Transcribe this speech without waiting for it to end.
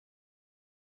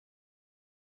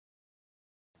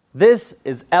This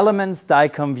is Elements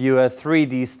DICOM Viewer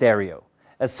 3D Stereo,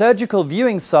 a surgical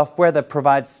viewing software that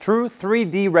provides true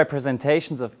 3D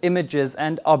representations of images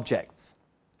and objects.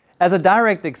 As a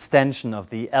direct extension of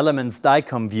the Elements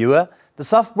DICOM Viewer, the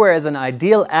software is an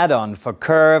ideal add-on for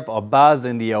Curve or Buzz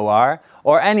in the OR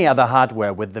or any other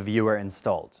hardware with the viewer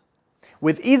installed.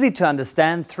 With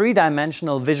easy-to-understand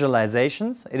three-dimensional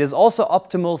visualizations, it is also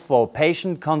optimal for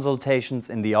patient consultations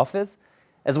in the office,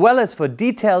 as well as for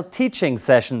detailed teaching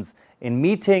sessions in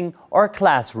meeting or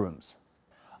classrooms.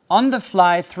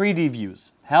 On-the-fly 3D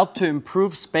views help to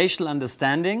improve spatial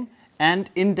understanding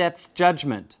and in-depth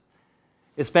judgment,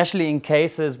 especially in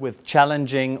cases with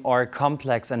challenging or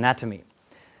complex anatomy.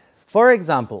 For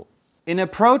example, in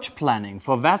approach planning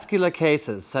for vascular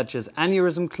cases such as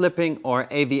aneurysm clipping or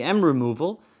AVM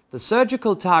removal, the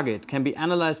surgical target can be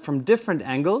analyzed from different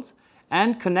angles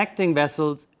and connecting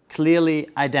vessels clearly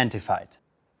identified.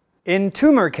 In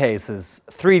tumor cases,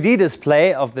 3D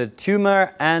display of the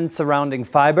tumor and surrounding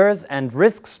fibers and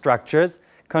risk structures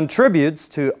contributes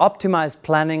to optimized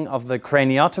planning of the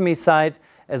craniotomy site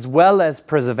as well as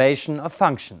preservation of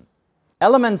function.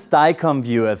 Elements DICOM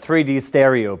Viewer 3D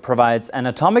Stereo provides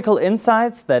anatomical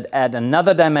insights that add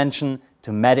another dimension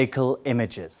to medical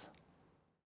images.